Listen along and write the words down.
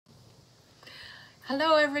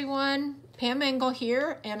Hello everyone, Pam Engle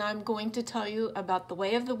here, and I'm going to tell you about the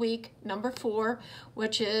way of the week, number 4,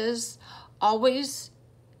 which is always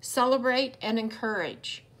celebrate and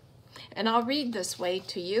encourage. And I'll read this way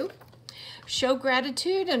to you. Show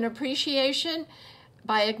gratitude and appreciation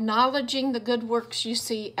by acknowledging the good works you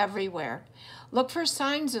see everywhere. Look for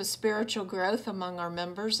signs of spiritual growth among our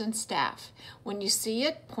members and staff. When you see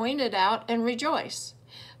it, point it out and rejoice.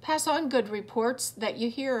 Pass on good reports that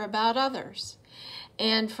you hear about others.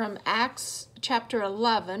 And from Acts chapter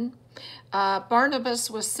 11, Barnabas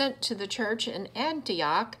was sent to the church in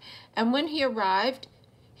Antioch, and when he arrived,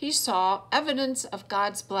 he saw evidence of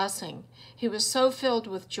God's blessing. He was so filled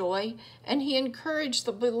with joy, and he encouraged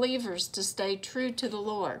the believers to stay true to the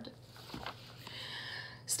Lord.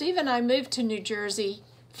 Steve and I moved to New Jersey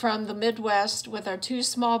from the Midwest with our 2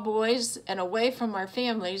 small boys and away from our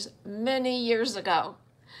families many years ago.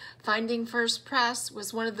 Finding First Press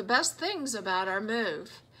was one of the best things about our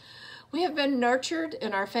move. We have been nurtured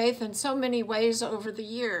in our faith in so many ways over the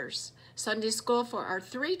years. Sunday school for our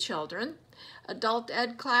 3 children, adult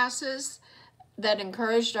ed classes that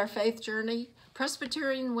encouraged our faith journey,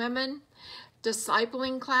 Presbyterian women,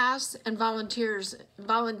 discipling class, and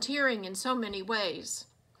volunteering in so many ways.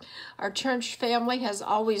 Our church family has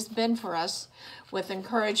always been for us with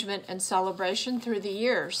encouragement and celebration through the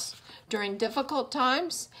years, during difficult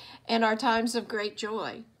times and our times of great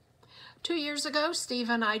joy. 2 years ago, Steve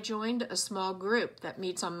and I joined a small group that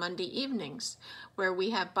meets on Monday evenings, where we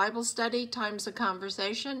have Bible study, times of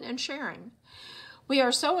conversation, and sharing. We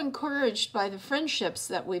are so encouraged by the friendships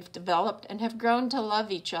that we've developed and have grown to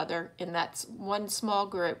love each other in that one small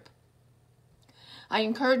group. I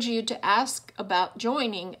encourage you to ask about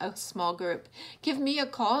joining a small group. Give me a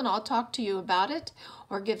call and I'll talk to you about it,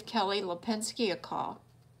 or give Kelly Lipinski a call.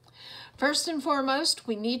 First and foremost,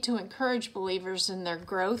 we need to encourage believers in their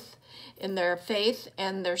growth, in their faith,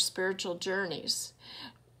 and their spiritual journeys.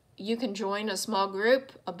 You can join a small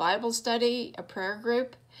group, a Bible study, a prayer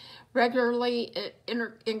group. Regularly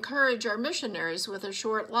encourage our missionaries with a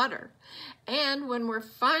short letter. And when we're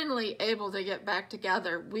finally able to get back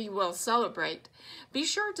together, we will celebrate. Be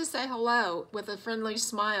sure to say hello with a friendly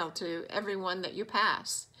smile to everyone that you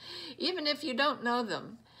pass, even if you don't know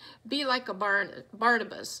them. Be like a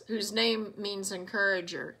Barnabas, whose name means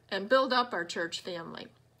encourager, and build up our church family.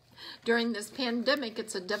 During this pandemic,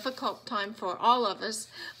 it's a difficult time for all of us,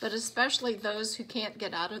 but especially those who can't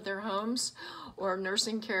get out of their homes or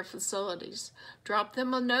nursing care facilities. Drop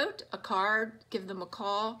them a note, a card, give them a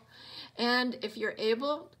call, and if you're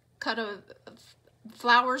able, cut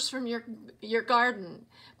flowers from your garden,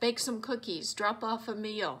 bake some cookies, drop off a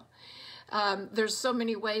meal. There's so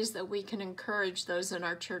many ways that we can encourage those in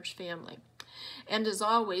our church family. And as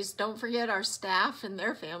always, don't forget our staff and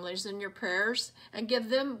their families in your prayers, and give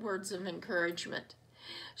them words of encouragement.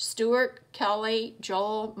 Stuart, Kelly,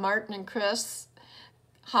 Joel, Martin, and Chris,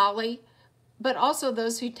 Holly, but also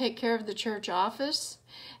those who take care of the church office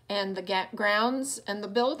and the grounds and the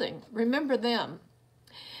building. Remember them.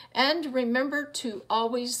 And remember to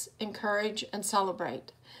always encourage and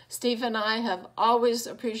celebrate. Steve and I have always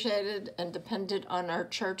appreciated and depended on our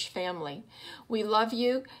church family. We love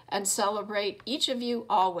you and celebrate each of you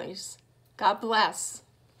always. God bless.